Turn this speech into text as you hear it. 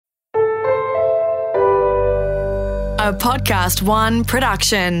A Podcast One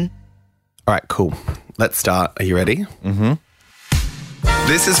production. All right, cool. Let's start. Are you ready? Mm-hmm.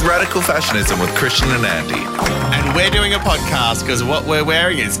 This is Radical Fashionism with Christian and Andy. And we're doing a podcast because what we're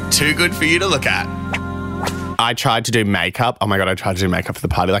wearing is too good for you to look at. I tried to do makeup. Oh my God, I tried to do makeup for the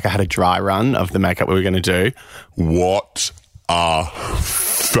party. Like I had a dry run of the makeup we were going to do. What a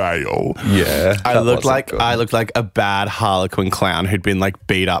fail. Yeah. I looked like a bad Harlequin clown who'd been like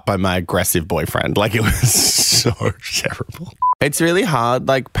beat up by my aggressive boyfriend. Like it was so terrible. It's really hard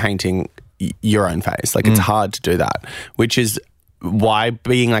like painting your own face. Like it's hard to do that, which is why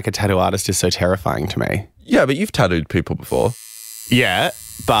being like a tattoo artist is so terrifying to me. Yeah, but you've tattooed people before. Yeah,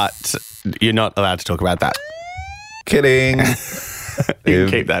 but you're not allowed to talk about that. Kidding. You can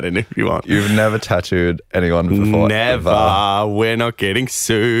keep that in if you want. You've never tattooed anyone before? Never. Ever. We're not getting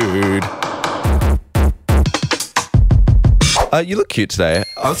sued. You look cute today.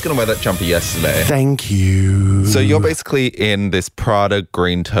 I was going to wear that jumper yesterday. Thank you. So you're basically in this Prada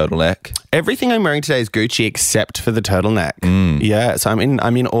green turtleneck. Everything I'm wearing today is Gucci except for the turtleneck. Yeah, so I'm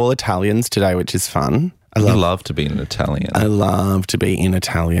in all Italians today, which is fun. I love to be an Italian. I love to be in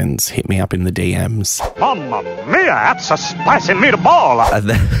Italians. Hit me up in the DMs. Mamma mia, that's a spicy meatball.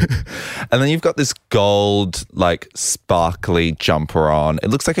 And then you've got this gold, like, sparkly jumper on. It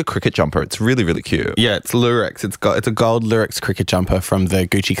looks like a cricket jumper. It's really, really cute. Yeah, it's Lurex. It's a gold Lurex cricket jumper from the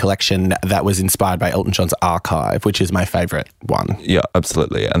Gucci collection that was inspired by Elton John's Archive, which is my favourite one. Yeah,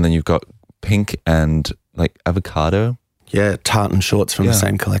 absolutely. And then you've got pink and, like, avocado. Yeah, tartan shorts from the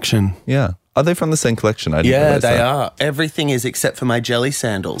same collection. Yeah. Are they from the same collection? I didn't realize they that. are. Everything is except for my jelly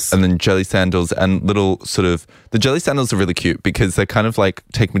sandals. And then jelly sandals and little sort of... The jelly sandals are really cute because they kind of like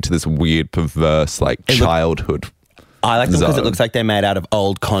take me to this weird, perverse, like childhood I like them because zone. it looks like they're made out of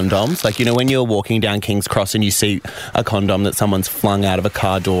old condoms. Like, you know, when you're walking down King's Cross and you see a condom that someone's flung out of a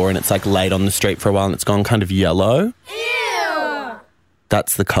car door and it's like laid on the street for a while and it's gone kind of yellow. Ew.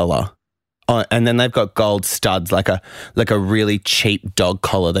 That's the colour. Oh, and then they've got gold studs, like a really cheap dog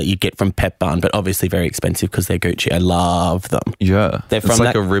collar that you get from Pet Barn, but obviously very expensive because they're Gucci. I love them. Yeah. They're from it's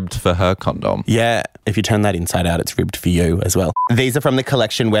like a ribbed for her condom. Yeah. If you turn that inside out, it's ribbed for you as well. These are from the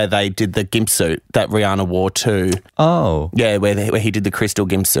collection where they did the gimp suit that Rihanna wore too. Oh. Yeah, where he did the crystal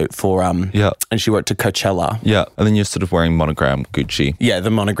gimp suit for, and she wore it to Coachella. Yeah. And then you're sort of wearing monogram Gucci. Yeah,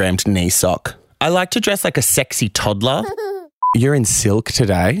 the monogrammed knee sock. I like to dress like a sexy toddler. You're in silk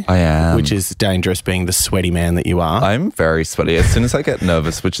today. I am. Which is dangerous being the sweaty man that you are. I'm very sweaty. As soon as I get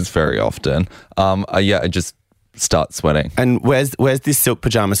nervous, which is very often, I just start sweating. And where's this silk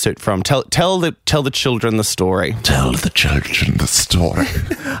pajama suit from? Tell the children the story. Tell the children the story.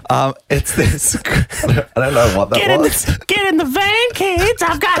 It's this. I don't know what that was. Get in the van, kids.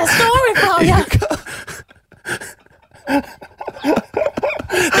 I've got a story for you.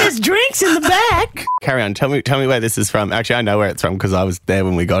 There's drinks in the back. Carry on. Tell me where this is from. Actually, I know where it's from because I was there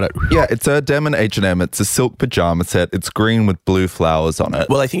when we got it. Yeah, it's Erdem and H&M. It's a silk pajama set. It's green with blue flowers on it.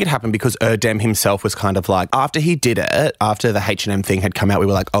 Well, I think it happened because Erdem himself was kind of like, after he did it, after the H&M thing had come out, we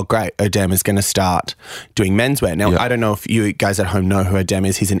were like, oh, great, Erdem is going to start doing menswear. Now, I don't know if you guys at home know who Erdem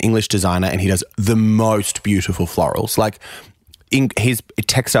is. He's an English designer and he does the most beautiful florals. Like, his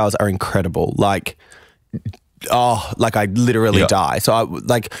textiles are incredible. Like... Oh, like I literally die. So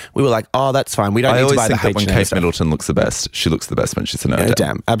we were like, oh, that's fine. We don't need to buy the H&M I always think that when Kate Middleton looks the best, she looks the best when she's in Erdem.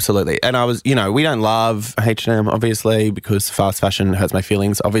 Damn, absolutely. And I was, we don't love H&M, obviously, because fast fashion hurts my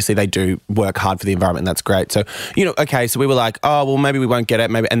feelings. Obviously, they do work hard for the environment, and that's great. So, okay, so we were like, oh, well, maybe we won't get it.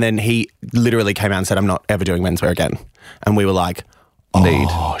 Maybe. And then he literally came out and said, I'm not ever doing menswear again. And we were like,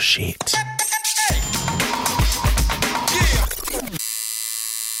 oh, shit.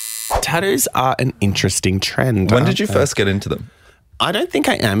 Tattoos are an interesting trend. When did you first get into them? I don't think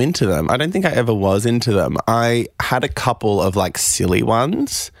I am into them. I don't think I ever was into them. I had a couple of like silly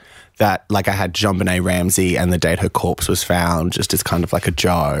ones that like I had JonBenet Ramsey and the date her corpse was found just as kind of like a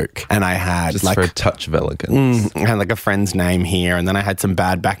joke. And I had just like for a touch of elegance. I had like a friend's name here. And then I had some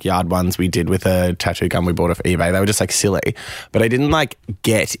bad backyard ones we did with a tattoo gun we bought off eBay. They were just like silly. But I didn't like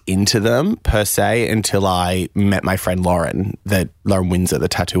get into them per se until I met my friend Lauren Winzer, the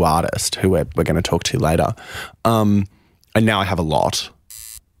tattoo artist, who we're going to talk to later. And now I have a lot.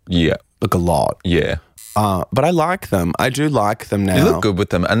 Yeah. Like a lot. Yeah. But I like them. I do like them now. You look good with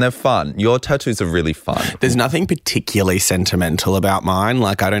them and they're fun. Your tattoos are really fun. There's nothing particularly sentimental about mine.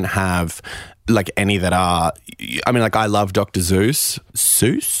 Like I don't have like any that are, I mean like I love Dr.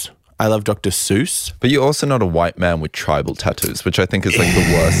 Seuss. I love Dr. Seuss. But you're also not a white man with tribal tattoos, which I think is like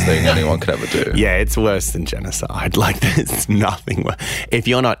the worst thing anyone could ever do. Yeah, it's worse than genocide. Like there's nothing worse. If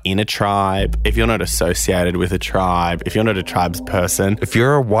you're not in a tribe, if you're not associated with a tribe, if you're not a tribes person. If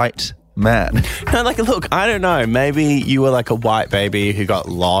you're a white man. No, like, look, I don't know. Maybe you were like a white baby who got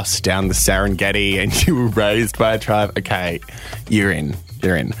lost down the Serengeti and you were raised by a tribe. Okay, you're in.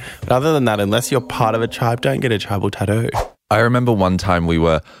 But other than that, unless you're part of a tribe, don't get a tribal tattoo. I remember one time we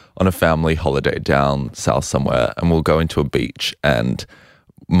were on a family holiday down south somewhere and we'll go into a beach and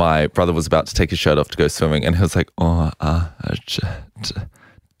my brother was about to take his shirt off to go swimming and he was like,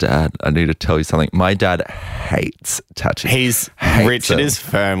 Dad, I need to tell you something. My dad hates tattoos. Richard is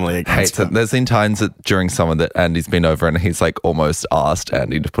firmly against it. There's been times that during summer that Andy's been over and he's like almost asked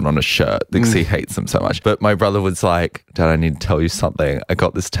Andy to put on a shirt because he hates them so much. But my brother was like, Dad, I need to tell you something. I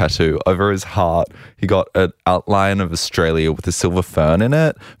got this tattoo over his heart. He got an outline of Australia with a silver fern in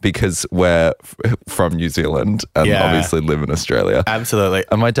it because we're from New Zealand and obviously live in Australia. Absolutely.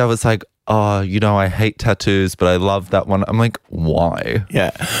 And my dad was like, oh, I hate tattoos, but I love that one. I'm like, why?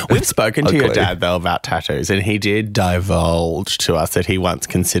 Yeah. We've spoken to your dad, though, about tattoos, and he did divulge to us that he once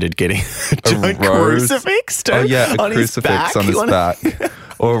consideed getting a crucifix on his back.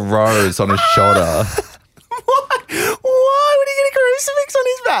 Or a rose on his shoulder. Why would he get a crucifix on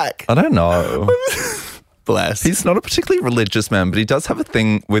his back? I don't know. Bless. He's not a particularly religious man, but he does have a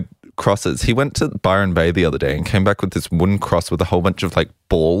thing with crosses. He went to Byron Bay the other day and came back with this wooden cross with a whole bunch of like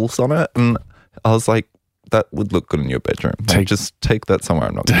balls on it. And I was like, that would look good in your bedroom. Just take that somewhere.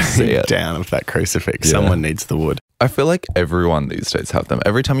 I'm not going to see it. Down of that crucifix. Yeah. Someone needs the wood. I feel like everyone these days have them.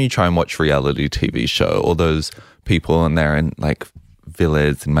 Every time you try and watch reality TV show, all those people and they're in like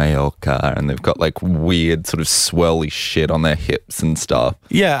villas in Mallorca and they've got like weird sort of swirly shit on their hips and stuff.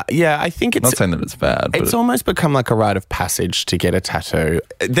 Yeah, I think it's... Not saying that it's bad. It's almost become like a rite of passage to get a tattoo.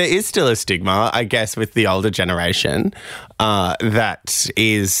 There is still a stigma, I guess, with the older generation that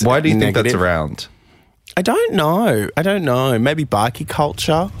is Why do you think negative. that's around? I don't know. Maybe bikie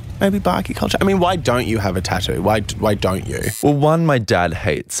culture. I mean, why don't you have a tattoo? Why don't you? Well, one, my dad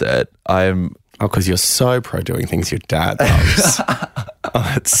hates it. Because you're so pro doing things your dad loves.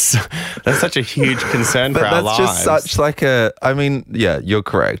 That's such a huge concern for our lives. But that's just such like you're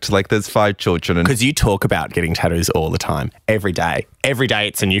correct. Like there's 5 children. Because you talk about getting tattoos all the time, every day. Every day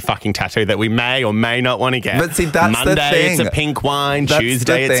it's a new fucking tattoo that we may or may not want to get. But see, that's Monday, the thing. it's a pink wine.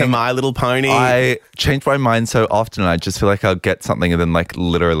 Tuesday, it's a My Little Pony. I change my mind so often. I just feel like I'll get something and then like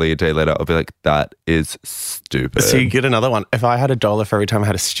literally a day later, I'll be like, that is stupid. So you get another one. If I had $1 for every time I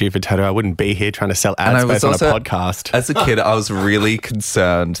had a stupid tattoo, I wouldn't be here trying to sell ad space on a podcast. As a kid, I was really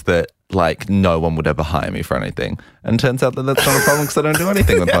concerned that like no one would ever hire me for anything. And turns out that that's not a problem because I don't do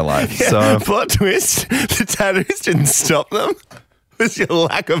anything with my life. Yeah. So plot twist, the tattoos didn't stop them. It was your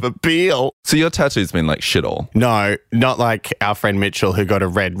lack of appeal. So your tattoo's been like shit all? No, not like our friend Mitchell who got a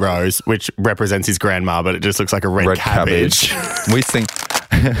red rose, which represents his grandma, but it just looks like a red cabbage. We sing...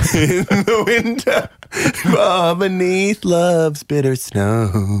 In the winter, far beneath love's bitter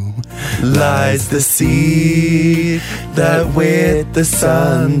snow, lies the seed that with the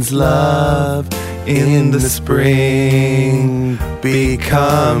sun's love in the spring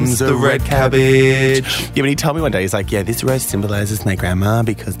becomes the red cabbage. Yeah, but he told me one day, he's like, yeah, this rose symbolizes my grandma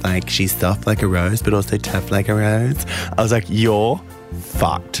because like she's soft like a rose but also tough like a rose. I was like, you're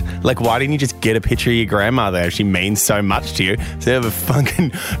fucked. Like, why didn't you just get a picture of your grandma there? She means so much to you. Instead of a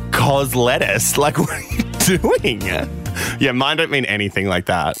fucking cos lettuce. Like, what are you doing? Yeah, mine don't mean anything like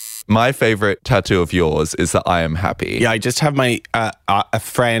that. My favorite tattoo of yours is that I am happy. Yeah, I just have my a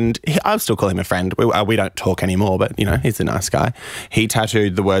friend. I'll still call him a friend. We don't talk anymore, but you know, he's a nice guy. He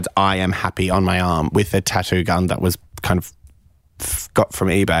tattooed the words "I am happy" on my arm with a tattoo gun that was kind of got from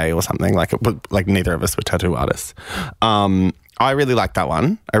eBay or something. Like neither of us were tattoo artists. I really like that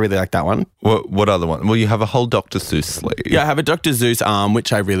one. What other one? Well, you have a whole Dr. Seuss sleeve. Yeah, I have a Dr. Seuss arm,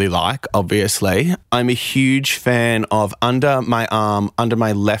 which I really like, obviously. I'm a huge fan of under my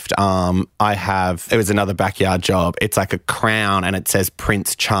left arm, it was another backyard job. It's like a crown and it says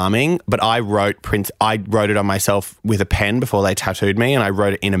Prince Charming, but I wrote it on myself with a pen before they tattooed me and I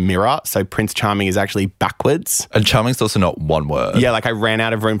wrote it in a mirror. So Prince Charming is actually backwards. And Charming's also not one word. Yeah, like I ran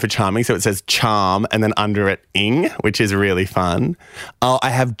out of room for Charming, so it says Charm and then under it Ing, which is really fun. I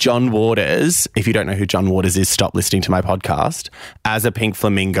have John Waters. If you don't know who John Waters is, stop listening to my podcast. As a pink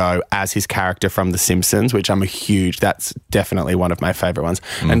flamingo, as his character from The Simpsons, which that's definitely one of my favorite ones.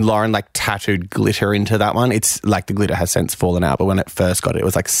 And Lauren like tattooed glitter into that one. It's like the glitter has since fallen out, but when it first got it, it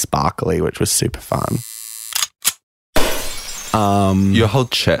was like sparkly, which was super fun. Your whole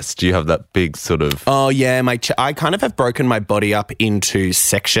chest, you have that big sort of... Oh, yeah. I kind of have broken my body up into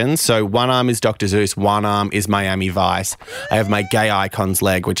sections. So one arm is Dr. Seuss, one arm is Miami Vice. I have my gay icons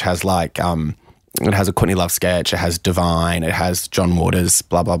leg, which has like It has a Courtney Love sketch. It has Divine. It has John Waters.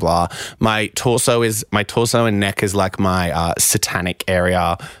 Blah blah blah. My torso and neck is like my satanic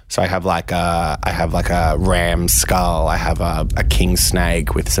area. So I have like a ram skull. I have a king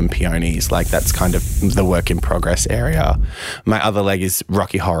snake with some peonies. Like that's kind of the work in progress area. My other leg is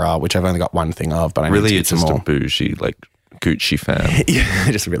Rocky Horror, which I've only got one thing of, but I need to get some more. Really, it's just a bougie like Gucci fan. Yeah,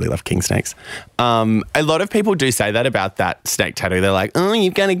 I just really love king snakes. A lot of people do say that about that snake tattoo. They're like, oh,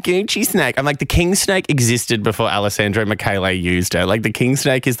 you've got a Gucci snake. I'm like, the king snake existed before Alessandro Michele used it. Like the king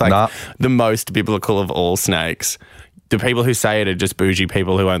snake is like the most biblical of all snakes. The people who say it are just bougie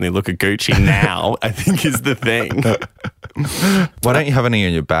people who only look at Gucci now, I think is the thing. Why don't you have any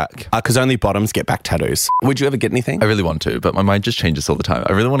on your back? Because only bottoms get back tattoos. Would you ever get anything? I really want to, but my mind just changes all the time.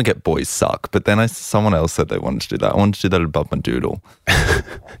 I really want to get boys suck, but then someone else said they wanted to do that. I wanted to do that above my doodle.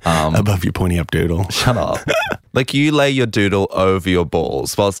 Above your pointy up doodle. Shut up. Like you lay your doodle over your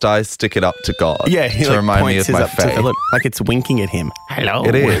balls whilst I stick it up to God to remind me of my faith. Like it's winking at him. Hello.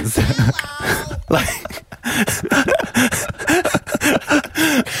 It is.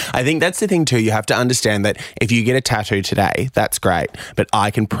 I think that's the thing too. You have to understand that if you get a tattoo today, that's great. But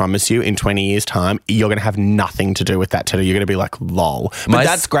I can promise you in 20 years' time, you're going to have nothing to do with that tattoo. You're going to be like, lol. But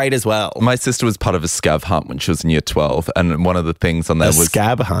that's great as well. My sister was part of a scav hunt when she was in year 12. And one of the things on there was...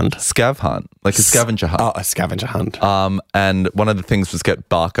 Scab hunt? Scav hunt. Like a scavenger hunt. Oh, a scavenger hunt. And one of the things was get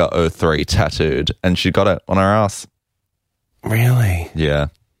Barker 03 tattooed. And she got it on her ass. Really? Yeah.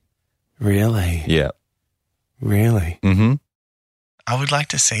 Really? Yeah. Really? Mm-hmm. I would like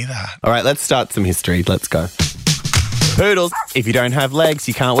to see that. All right, let's start some history. Let's go. Poodles, if you don't have legs,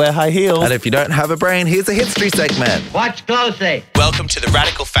 you can't wear high heels. And if you don't have a brain, here's a history segment. Watch closely. Welcome to the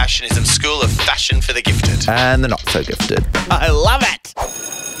Radical Fashionism School of Fashion for the Gifted. And the not so gifted. I love it.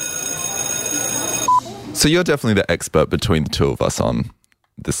 So you're definitely the expert between the two of us on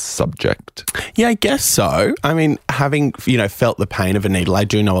this subject. Yeah, I guess so. I mean, having, felt the pain of a needle, I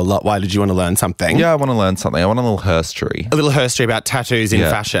do know a lot. Why did you want to learn something? Yeah, I want to learn something. I want a little herstory. A little herstory about tattoos in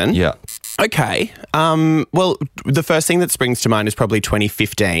fashion? Yeah. Okay. Well, the first thing that springs to mind is probably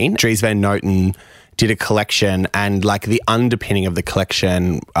 2015. Dries Van Noten did a collection, and like the underpinning of the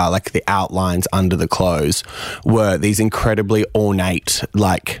collection, like the outlines under the clothes, were these incredibly ornate,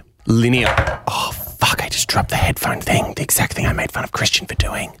 like linear... Oh, fuck, I just dropped the headphone thing. The exact thing I made fun of Christian for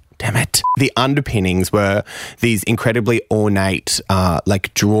doing. Damn it. The underpinnings were these incredibly ornate,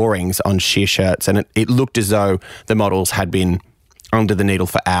 like drawings on sheer shirts, and it looked as though the models had been under the needle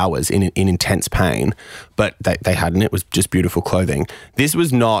for hours in intense pain, but they hadn't. It was just beautiful clothing. This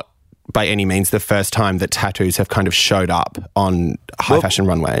was not by any means the first time that tattoos have kind of showed up on high fashion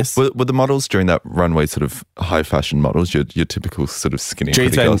runways. Were the models during that runway sort of high fashion models, your typical sort of skinny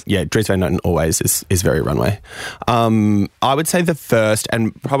pretty girls? Yeah, Dries Van Noten always is very runway. I would say the first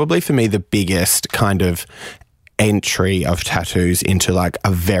and probably for me the biggest kind of entry of tattoos into like a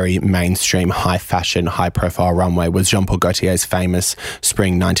very mainstream, high fashion, high profile runway was Jean-Paul Gaultier's famous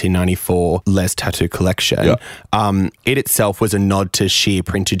spring 1994 Les Tattoo collection. Yeah. It itself was a nod to sheer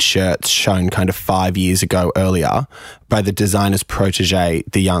printed shirts shown kind of 5 years ago earlier by the designer's protege,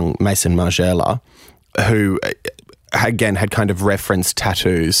 the young Mason Margiela, who again had kind of referenced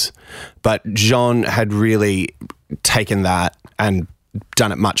tattoos, but Jean had really taken that and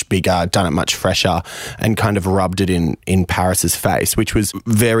done it much bigger, done it much fresher, and kind of rubbed it in Paris's face, which was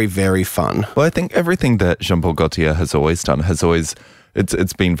very, very fun. Well, I think everything that Jean-Paul Gaultier has always done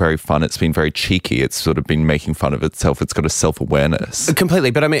it's been very fun. It's been very cheeky. It's sort of been making fun of itself. It's got a self-awareness.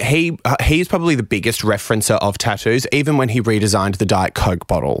 Completely. But I mean, he's probably the biggest referencer of tattoos. Even when he redesigned the Diet Coke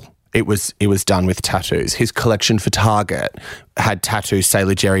bottle, it was done with tattoos. His collection for Target had tattoo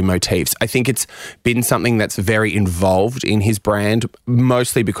Sailor Jerry motifs. I think it's been something that's very involved in his brand,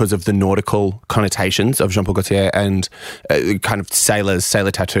 mostly because of the nautical connotations of Jean-Paul Gaultier and kind of sailor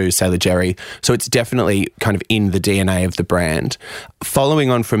tattoos, Sailor Jerry. So it's definitely kind of in the DNA of the brand. Following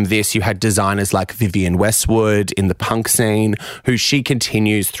on from this, you had designers like Vivienne Westwood in the punk scene, who she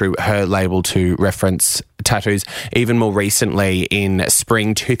continues through her label to reference tattoos. Even more recently, in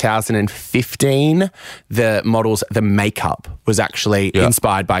spring 2015, the makeup was actually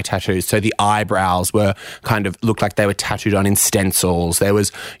inspired by tattoos. So the eyebrows looked like they were tattooed on in stencils. There was,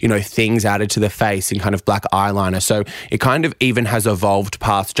 things added to the face in kind of black eyeliner. So it kind of even has evolved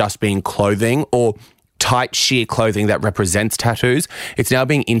past just being clothing or tight, sheer clothing that represents tattoos. It's now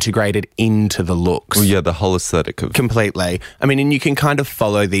being integrated into the looks. Well, yeah, the whole aesthetic of... Completely. I mean, and you can kind of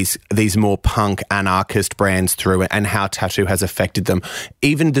follow these more punk, anarchist brands through it and how tattoo has affected them.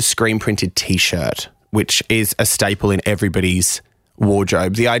 Even the screen-printed T-shirt, which is a staple in everybody's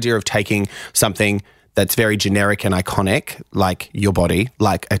wardrobe. The idea of taking something that's very generic and iconic, like your body,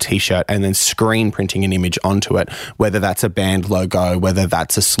 like a t-shirt, and then screen printing an image onto it, whether that's a band logo, whether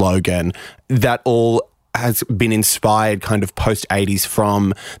that's a slogan, that all has been inspired kind of post-80s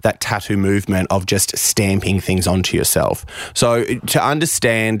from that tattoo movement of just stamping things onto yourself. So to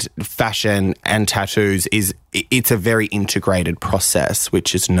understand fashion and tattoos it's a very integrated process,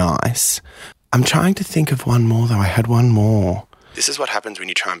 which is nice. I'm trying to think of one more, though. I had one more. This is what happens when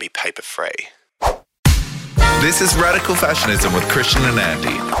you try and be paper-free. This is Radical Fashionism with Christian and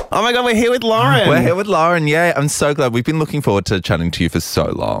Andy. Oh my God, we're here with Lauren. We're here with Lauren. Yeah, I'm so glad. We've been looking forward to chatting to you for so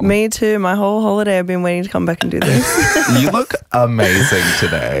long. Me too. My whole holiday I've been waiting to come back and do this. You look amazing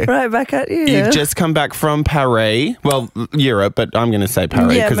today. Right, back at you. You've just come back from Paris. Well, Europe, but I'm going to say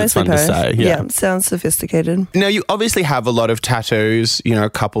Paris because it's fun Paris. to say. Yeah, sounds sophisticated. Now, you obviously have a lot of tattoos, a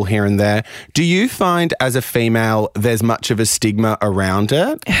couple here and there. Do you find as a female there's much of a stigma around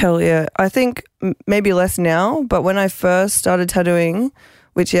it? Hell yeah. I think maybe less now, but when I first started tattooing,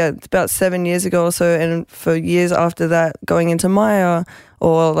 which, it's about 7 years ago or so, and for years after that, going into Maya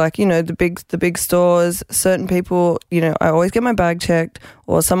or the big stores, certain people, I always get my bag checked,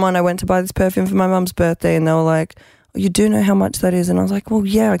 or someone, I went to buy this perfume for my mum's birthday and they were like, you do know how much that is? And I was like, well,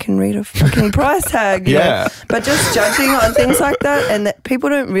 yeah, I can read a fucking price tag. you know? But just judging on things like that, and that people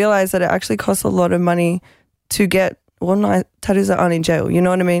don't realize that it actually costs a lot of money to get tattoos that aren't in jail, you know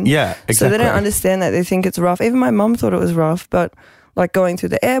what I mean? Yeah, exactly. So they don't understand that. They think it's rough. Even my mum thought it was rough, but like going through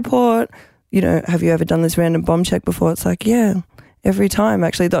the airport, have you ever done this random bomb check before? It's like, yeah, every time.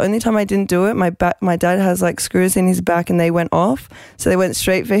 Actually, the only time I didn't do it, my dad has like screws in his back and they went off. So they went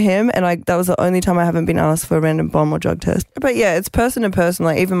straight for him, and that was the only time I haven't been asked for a random bomb or drug test. But yeah, it's person to person.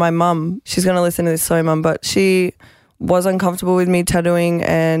 Like even my mum, she's going to listen to this, sorry mum, but she was uncomfortable with me tattooing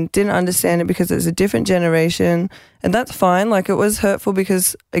and didn't understand it because it's a different generation, and that's fine. Like it was hurtful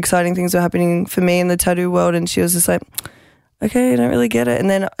because exciting things were happening for me in the tattoo world, and she was just like, okay, I don't really get it.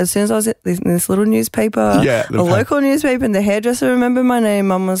 And then as soon as I was in this little newspaper, local newspaper, and the hairdresser remembered my name,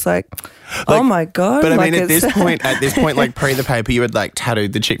 Mum was like, oh my God. But I mean, at this point, like pre the paper, you had like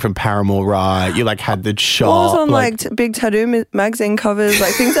tattooed the chick from Paramore, right? You like had the shot. I was on like big tattoo magazine covers,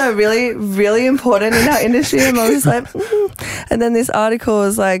 like things that are really, really important in our industry. And I was like, And then this article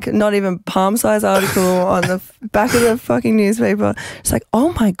was like not even palm size article on the back of the fucking newspaper. It's like,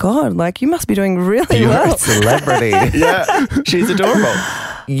 oh my God, like you must be doing really well. You're a celebrity. Yeah. She's adorable.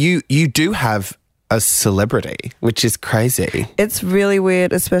 You do have a celebrity, which is crazy. It's really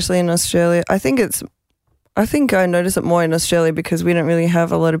weird, especially in Australia. I think I notice it more in Australia because we don't really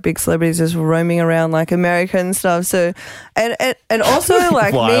have a lot of big celebrities just roaming around like America and stuff. So, and also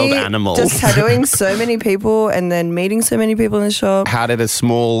like wild me animals. Just tattooing so many people and then meeting so many people in the shop. How did a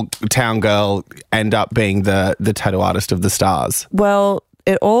small town girl end up being the tattoo artist of the stars? Well,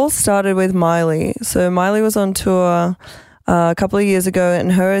 it all started with Miley. So Miley was on tour a couple of years ago,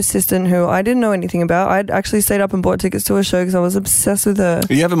 and her assistant, who I didn't know anything about, I'd actually stayed up and bought tickets to a show because I was obsessed with her.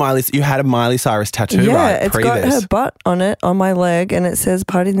 You had a Miley Cyrus tattoo, right? Yeah, it's got her butt on it, on my leg, and it says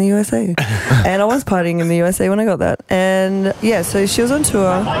 "Party in the USA." And I was partying in the USA when I got that. And yeah, so she was on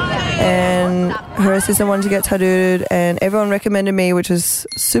tour, and her assistant wanted to get tattooed, and everyone recommended me, which was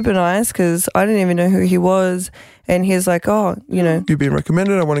super nice because I didn't even know who he was. And he's like, oh, you've been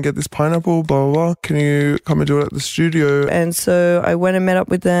recommended. I want to get this pineapple, blah, blah, blah. Can you come and do it at the studio? And so I went and met up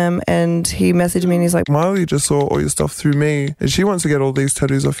with them, and he messaged me and he's like, Miley just saw all your stuff through me and she wants to get all these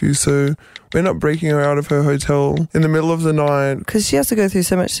tattoos off you. So we ended up breaking her out of her hotel in the middle of the night. Because she has to go through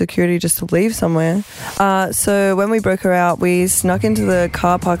so much security just to leave somewhere. So when we broke her out, we snuck into the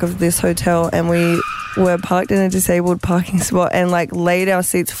car park of this hotel, and we were parked in a disabled parking spot and like laid our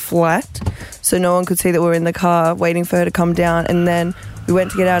seats flat so no one could see that we were in the car waiting for her to come down. And then we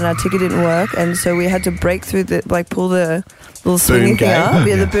went to get out and our ticket didn't work, and so we had to break through pull the little swinging thing up.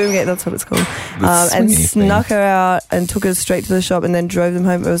 Yeah, the boom gate, that's what it's called. And snuck her out and took her straight to the shop and then drove them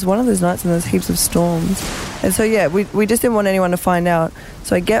home. It was one of those nights when there's heaps of storms. And so, yeah, we just didn't want anyone to find out.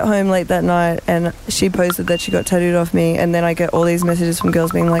 So I get home late that night and she posted that she got tattooed off me, and then I get all these messages from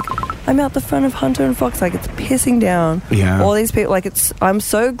girls being like, I'm out the front of Hunter and Fox, like it's pissing down. Yeah. All these people, like I'm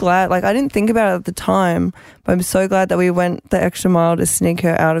so glad, like I didn't think about it at the time, but I'm so glad that we went the extra mile to sneak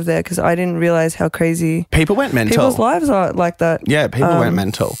her out of there because I didn't realize how crazy people went mental. People's lives are like that. Yeah, people went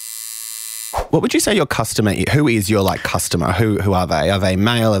mental. What would you say your customer is? Who is your like customer? Who are they? Are they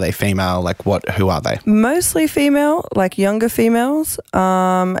male? Are they female? Like what? Who are they? Mostly female, like younger females,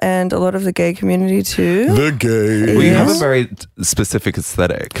 and a lot of the gay community too. The gay. Well, you have a very specific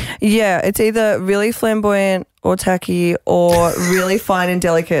aesthetic. Yeah, it's either really flamboyant or tacky or really fine and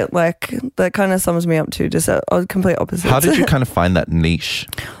delicate. Like that kind of sums me up to just a complete opposite. How did you kind of find that niche?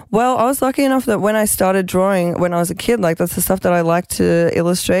 Well, I was lucky enough that when I started drawing when I was a kid, like that's the stuff that I liked to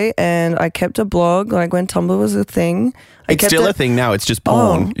illustrate, and I kept a blog like when Tumblr was a thing. It's still a thing now. It's just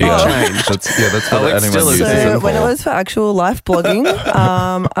porn. Changed. That's what anyone uses it So for. when it was for actual life blogging,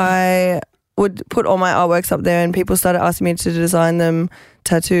 I would put all my artworks up there, and people started asking me to design them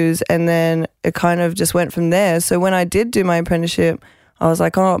tattoos, and then it kind of just went from there. So when I did do my apprenticeship, I was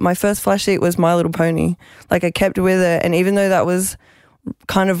like, oh, my first flash sheet was My Little Pony. Like I kept with it, and even though that was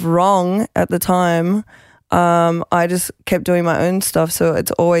kind of wrong at the time, I just kept doing my own stuff, so it's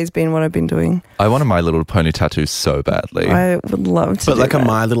always been what I've been doing. I want a My Little Pony tattoo so badly. I would love to But do like that. a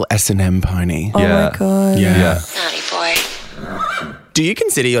My Little S&M pony. Oh my God. Yeah. Naughty boy. Do you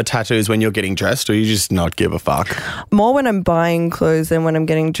consider your tattoos when you're getting dressed, or you just not give a fuck? More when I'm buying clothes than when I'm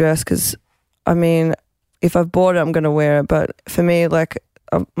getting dressed, because, I mean, if I've bought it, I'm going to wear it. But for me, like,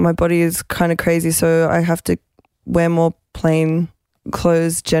 my body is kind of crazy, so I have to wear more plain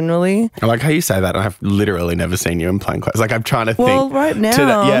clothes generally. I like how you say that. I've literally never seen you in plain clothes. Like I'm trying to think. Well, right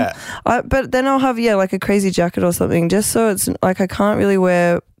now, yeah. But then I'll have like a crazy jacket or something, just so it's like I can't really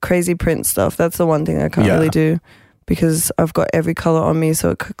wear crazy print stuff. That's the one thing I can't really do, because I've got every color on me,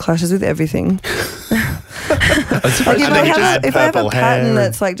 so it clashes with everything. Like if I have a pattern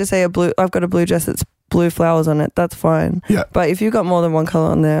that's like, just say a blue, I've got a blue dress that's blue flowers on it, that's fine. Yeah. But if you've got more than one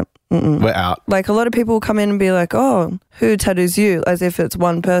color on there, we're out. Like a lot of people will come in and be like, oh, who tattoos you? As if it's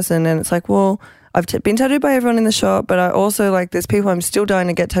one person. And it's like, well, I've been tattooed by everyone in the shop, but I also like there's people I'm still dying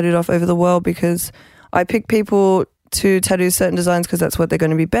to get tattooed off over the world, because I pick people to tattoo certain designs because that's what they're going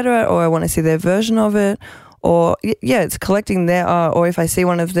to be better at, or I want to see their version of it. Or it's collecting their art, or if I see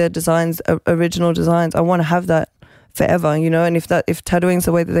one of their designs, original designs, I want to have that forever, you know. And if tattooing's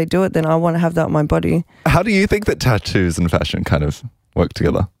the way that they do it, then I want to have that on my body. How do you think that tattoos and fashion kind of work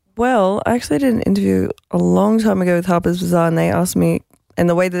together? Well, I actually did an interview a long time ago with Harper's Bazaar, and they asked me, and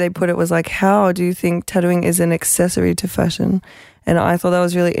the way that they put it was like, how do you think tattooing is an accessory to fashion? And I thought that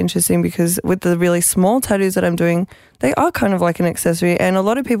was really interesting, because with the really small tattoos that I'm doing, they are kind of like an accessory. And a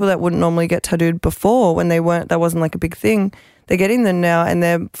lot of people that wouldn't normally get tattooed before, when that wasn't like a big thing, they're getting them now, and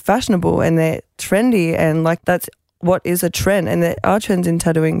they're fashionable and they're trendy, and like that's what is a trend, and there are trends in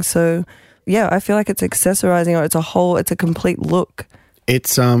tattooing. So yeah, I feel like it's accessorizing, or it's a complete look.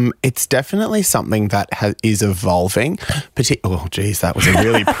 It's definitely something that is evolving. Oh, geez, that was a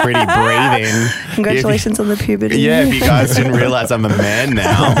really pretty breathe-in. Congratulations on the puberty. Yeah, if you guys didn't realize I'm a man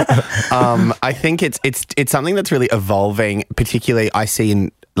now. I think it's something that's really evolving. Particularly, I see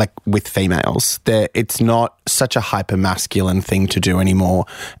in like with females, it's not such a hyper masculine thing to do anymore,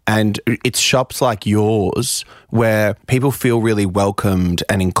 and it's shops like yours where people feel really welcomed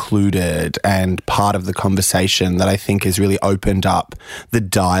and included and part of the conversation, that I think has really opened up the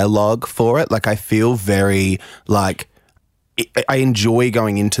dialogue for it. Like I feel very like I enjoy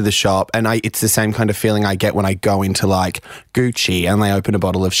going into the shop, and it's the same kind of feeling I get when I go into like Gucci and they open a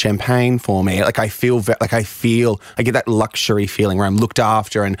bottle of champagne for me. Like I get that luxury feeling where I'm looked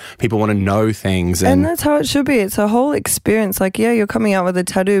after and people want to know things. And that's how it should be. It's a whole experience. Like, yeah, you're coming out with a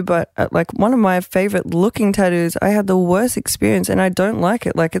tattoo, but like one of my favorite looking tattoos, I had the worst experience and I don't like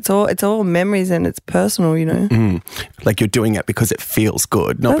it. Like it's all memories and it's personal, you know? Like you're doing it because it feels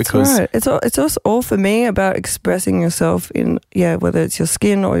good, not that's because... Right. It's also all for me about expressing yourself in, whether it's your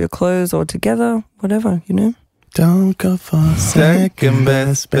skin or your clothes or together, whatever, you know? Don't go for second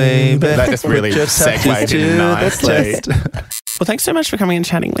best, baby. That just really segued in nicely. Well, thanks so much for coming and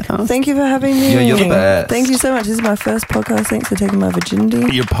chatting with us. Thank you for having me. Yeah, you're the best. Thank you so much. This is my first podcast. Thanks for taking my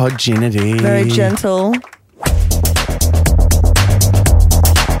virginity. Your podginity. Very gentle.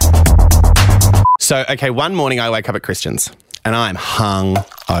 So, okay, one morning I wake up at Christian's and I'm hung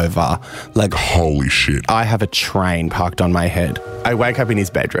over. Like, holy shit. I have a train parked on my head. I wake up in his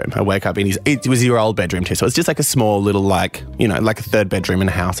bedroom. It was your old bedroom too. So it's just like a small little like a third bedroom in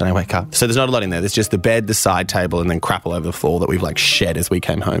a house, and I wake up. So there's not a lot in there. There's just the bed, the side table, and then crap all over the floor that we've like shed as we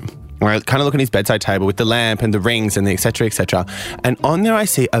came home. Where I kind of look at his bedside table with the lamp and the rings and the et cetera, et cetera. And on there I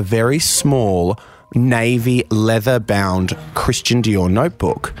see a very small navy leather-bound Christian Dior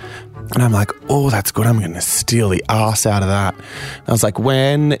notebook. And I'm like, oh, that's good. I'm going to steal the ass out of that. And I was like,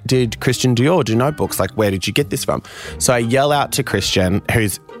 when did Christian Dior do notebooks? Like, where did you get this from? So I yell out to Christian,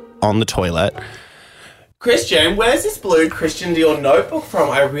 who's on the toilet, Christian, where's this blue Christian Dior notebook from?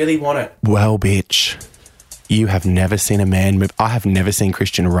 I really want it. Well, bitch, you have never seen a man move. I have never seen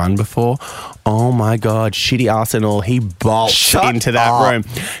Christian run before. Oh, my God. Shitty arsenal. He bolts into that room.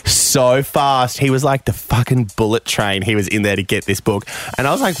 so fast. He was like the fucking bullet train. He was in there to get this book. And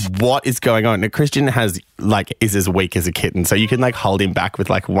I was like, what is going on? Now, Christian is as weak as a kitten. So you can like hold him back with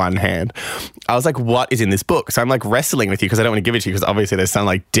like one hand. I was like, what is in this book? So I'm like wrestling with you because I don't want to give it to you because obviously there's some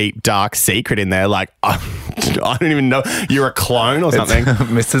like deep, dark secret in there. Like, I don't even know. You're a clone or something.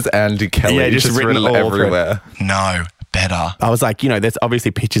 Mrs. Andy Kelly. Yeah, just written all everywhere. No, better. I was like, there's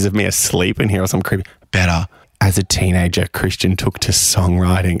obviously pictures of me asleep in here or some creepy. Better. As a teenager, Christian took to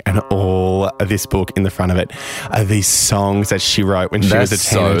songwriting, and all of this book in the front of it are these songs that she wrote when she was a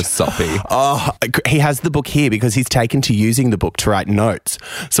teenager. So soppy. Oh, he has the book here because he's taken to using the book to write notes.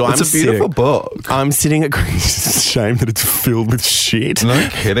 So it's a beautiful book. I'm sitting at it's a shame that it's filled with shit. No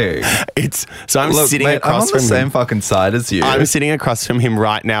kidding. Sitting mate, across I'm on from the same fucking side as you. I'm sitting across from him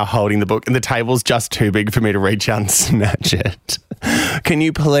right now holding the book, and the table's just too big for me to reach out and snatch it. Can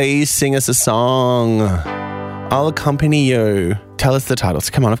you please sing us a song? I'll accompany you. Tell us the titles.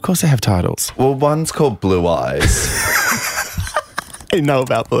 Come on, of course they have titles. Well, one's called Blue Eyes. I know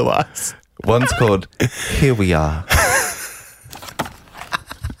about Blue Eyes. One's called Here We Are.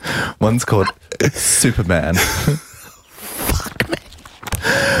 One's called Superman. Fuck me.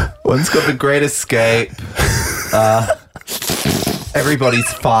 One's called The Great Escape. Everybody's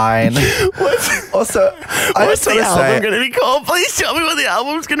fine. Also, what's the album going to be called? Please tell me what the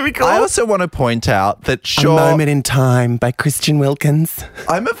album's going to be called. I also want to point out that A Moment in Time by Christian Wilkins.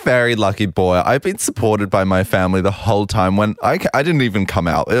 I'm a very lucky boy. I've been supported by my family the whole time. When I didn't even come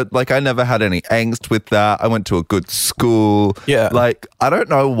out. I never had any angst with that. I went to a good school. Yeah. I don't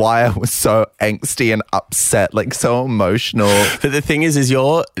know why I was so angsty and upset, so emotional. But the thing is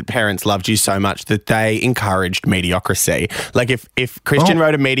your parents loved you so much that they encouraged mediocrity. Like if Christian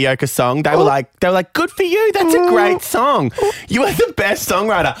wrote a mediocre song, they were like, good for you. That's a great song. You are the best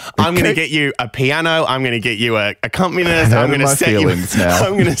songwriter. I'm going to get you a piano. I'm going to get you a accompanist. I'm going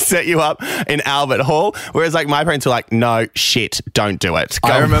to set you up in Albert Hall. Whereas my parents were like, no, shit, don't do it.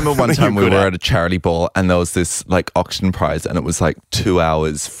 I remember one time we were at a charity ball and there was this auction prize and it was 2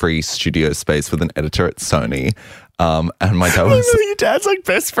 hours free studio space with an editor at Sony. And my dad was... Your dad's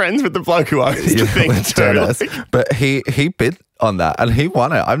best friends with the bloke who owns the thing too. But he bid on that and he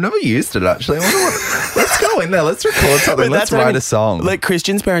won it. I've never used it actually. Let's go in there. Let's record something. Let's write a song.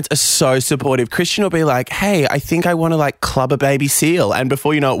 Christian's parents are so supportive. Christian will be like, hey, I think I want to club a baby seal. And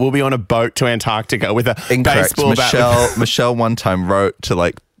before you know it, we'll be on a boat to Antarctica with a baseball bat. Michelle one time wrote to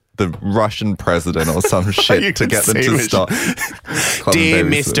the Russian president or some shit to get them to stop. Dear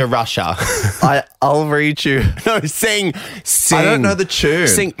Mr. Russia. I'll read you. No, sing. I don't know the tune.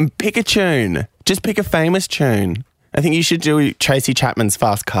 Sing. Pick a tune. Just pick a famous tune. I think you should do Tracy Chapman's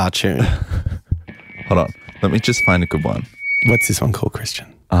Fast Car tune. Hold on. Let me just find a good one. What's this one called,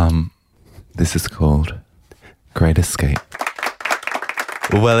 Christian? This is called Great Escape.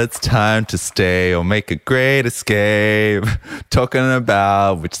 Well, it's time to stay or make a great escape. Talking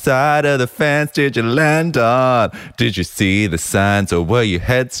about which side of the fence did you land on? Did you see the signs or were you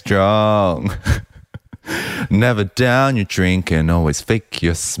headstrong? Never down your drink and always fake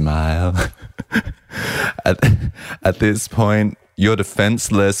your smile. At this point, you're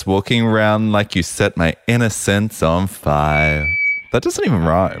defenseless, walking around like you set my innocence on fire. That doesn't even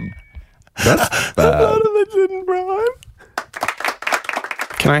rhyme. That's bad. A lot of it didn't rhyme.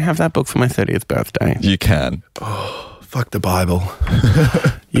 Can I have that book for my 30th birthday? You can. Oh, fuck the Bible.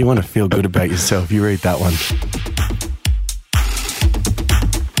 You want to feel good about yourself, you read that one.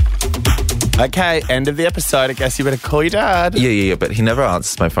 Okay, end of the episode. I guess you better call your dad. Yeah, but he never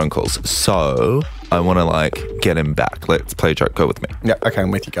answers my phone calls. So I want to get him back. Let's play a joke. Go with me. Yeah, okay,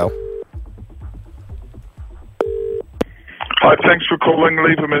 I'm with you. Go. Hi, thanks for calling.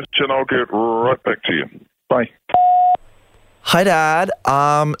 Leave a message and I'll get right back to you. Bye. Hi, Dad.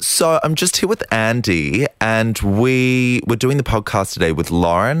 So I'm just here with Andy, and we were doing the podcast today with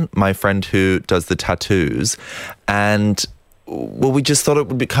Lauren, my friend who does the tattoos, and we just thought it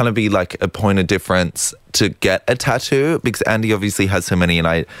would be a point of difference to get a tattoo because Andy obviously has so many, and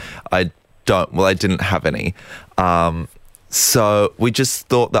I didn't have any. So we just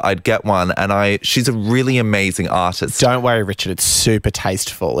thought that I'd get one, and she's a really amazing artist. Don't worry, Richard. It's super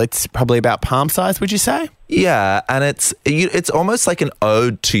tasteful. It's probably about palm size, would you say? Yeah, and it's almost like an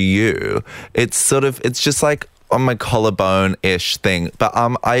ode to you. It's just on my collarbone-ish thing. But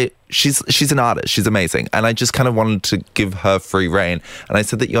she's an artist. She's amazing, and I just kind of wanted to give her free rein. And I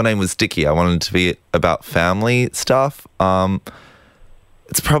said that your name was Dickie. I wanted it to be about family stuff.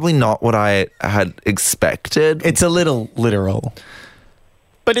 It's probably not what I had expected. It's a little literal.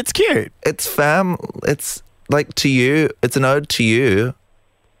 But it's cute. It's It's to you. It's an ode to you.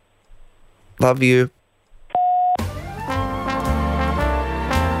 Love you.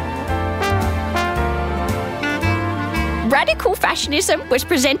 Radical Fashionism was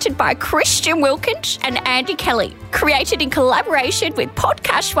presented by Christian Wilkins and Andy Kelly, created in collaboration with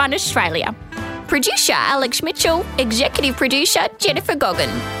Podcast One Australia. Producer Alex Mitchell, executive producer Jennifer Goggin.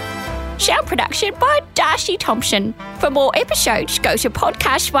 Sound production by Darcy Thompson. For more episodes, go to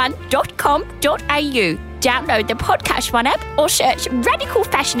podcastone.com.au. Download the Podcast One app or search Radical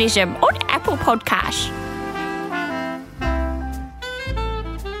Fashionism on Apple Podcasts.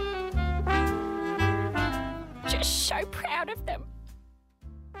 Just so proud of them.